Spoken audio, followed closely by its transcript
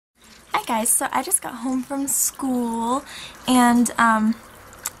Hi guys, so I just got home from school, and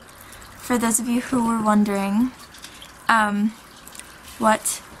for those of you who were wondering why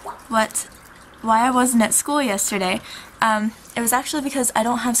I wasn't at school yesterday, it was actually because I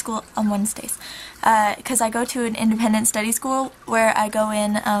don't have school on Wednesdays, because I go to an independent study school where I go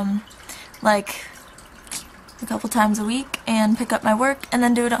in like a couple times a week and pick up my work and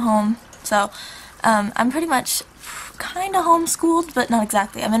then do it at home. So I'm pretty much kind of homeschooled, but not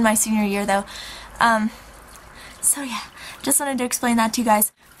exactly. I'm in my senior year though. So yeah, just wanted to explain that to you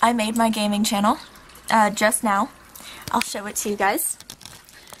guys. I made my gaming channel just now. I'll show it to you guys.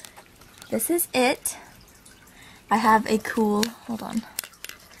 This is it. I have a cool, hold on.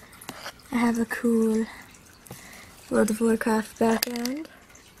 I have a cool World of Warcraft background.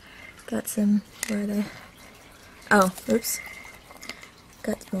 Got some, where are they? Oh, oops.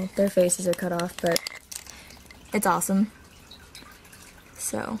 Well, their faces are cut off, but it's awesome.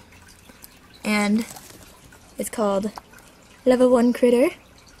 So, and it's called Lvl1Critter.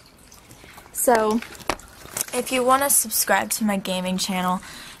 So, if you want to subscribe to my gaming channel,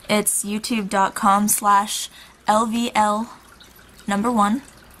 it's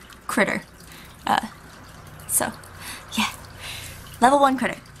youtube.com/Lvl1Critter. So, yeah,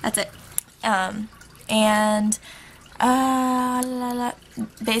 Lvl1Critter. That's it.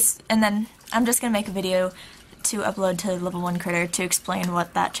 And then I'm just gonna make a video to upload to Lvl1Critter to explain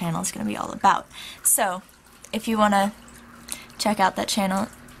what that channel is gonna be all about. So, if you wanna check out that channel,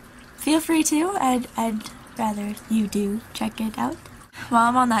 feel free to. I'd rather you do check it out. While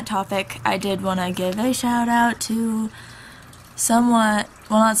I'm on that topic, I did want to give a shout out to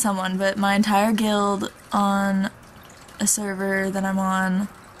but my entire guild on a server that I'm on,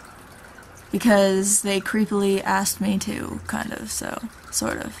 because they creepily asked me to, kind of, so,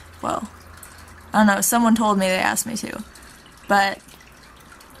 sort of. Well, I don't know, someone told me they asked me to, but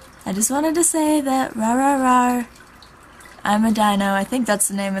I just wanted to say that rah, I'm a dino. I think that's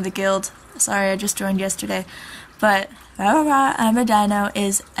the name of the guild. Sorry, I just joined yesterday. But rah, I'm a dino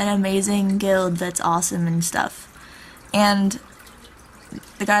is an amazing guild that's awesome and stuff. And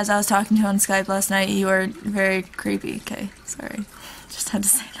the guys I was talking to on Skype last night, you are very creepy. Okay, sorry. Just had to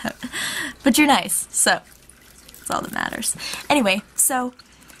say that. But you're nice, so that's all that matters. Anyway, so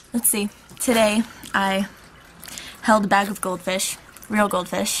let's see. Today I held a bag of goldfish, real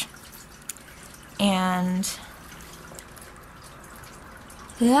goldfish, and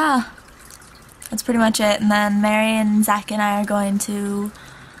yeah, that's pretty much it. And then Mary and Zach and I are going to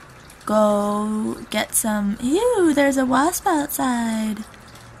go get some. Ew, there's a wasp outside.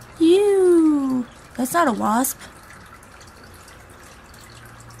 Ew, that's not a wasp.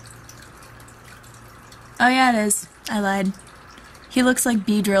 Oh yeah, it is. I lied. He looks like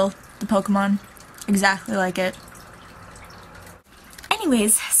Beedrill, the Pokemon. Exactly like it.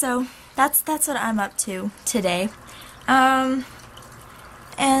 Anyways, so that's what I'm up to today. And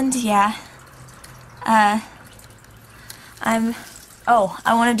yeah. I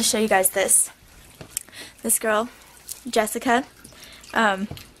wanted to show you guys this. This girl, Jessica.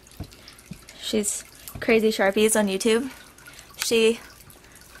 She's Crazy Sharpies on YouTube.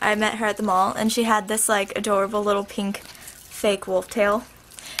 I met her at the mall, and she had this, like, adorable little pink fake wolf tail.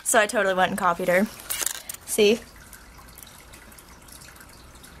 So I totally went and copied her. See?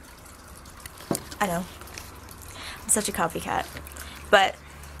 I know. I'm such a copycat. But,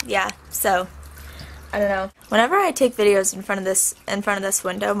 yeah, so, I don't know. Whenever I take videos in front of this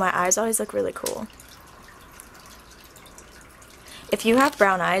window, my eyes always look really cool. If you have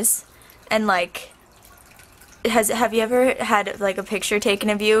brown eyes, and, like, have you ever had, like, a picture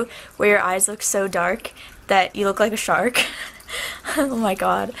taken of you where your eyes look so dark that you look like a shark? Oh my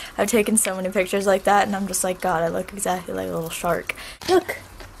god. I've taken so many pictures like that, and I'm just like, God, I look exactly like a little shark. Look!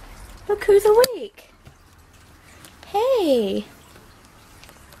 Look who's awake! Hey!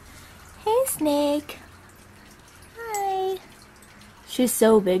 Hey, Snake! Hi! She's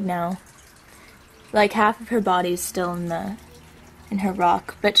so big now. Like, half of her body's still in her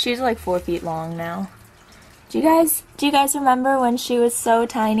rock, but she's like 4 feet long now. Do you guys remember when she was so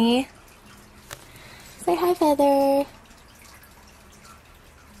tiny? Say hi, Feather.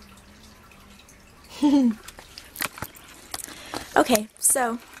 Okay,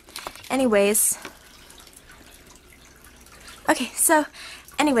 so anyways,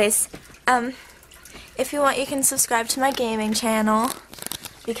 if you want, you can subscribe to my gaming channel,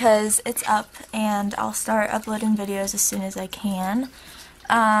 because it's up, and I'll start uploading videos as soon as I can.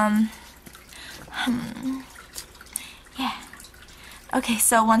 Yeah. Okay,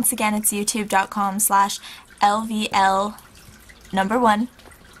 so once again, it's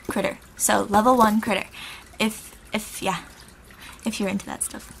youtube.com/Lvl1Critter. So Lvl1Critter. Yeah. if you're into that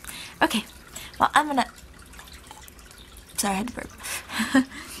stuff. Okay, well, sorry, I had to burp.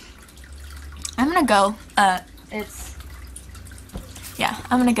 I'm gonna go. I'm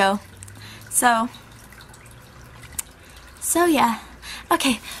gonna go. So yeah.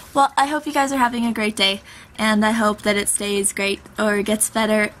 Okay, well, I hope you guys are having a great day, and I hope that it stays great, or gets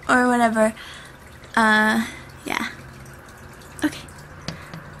better, or whatever. Yeah. Okay.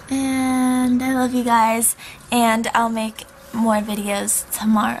 And I love you guys, and I'll make more videos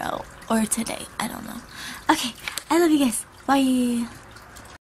tomorrow, or today, I don't know. Okay, I love you guys. Bye.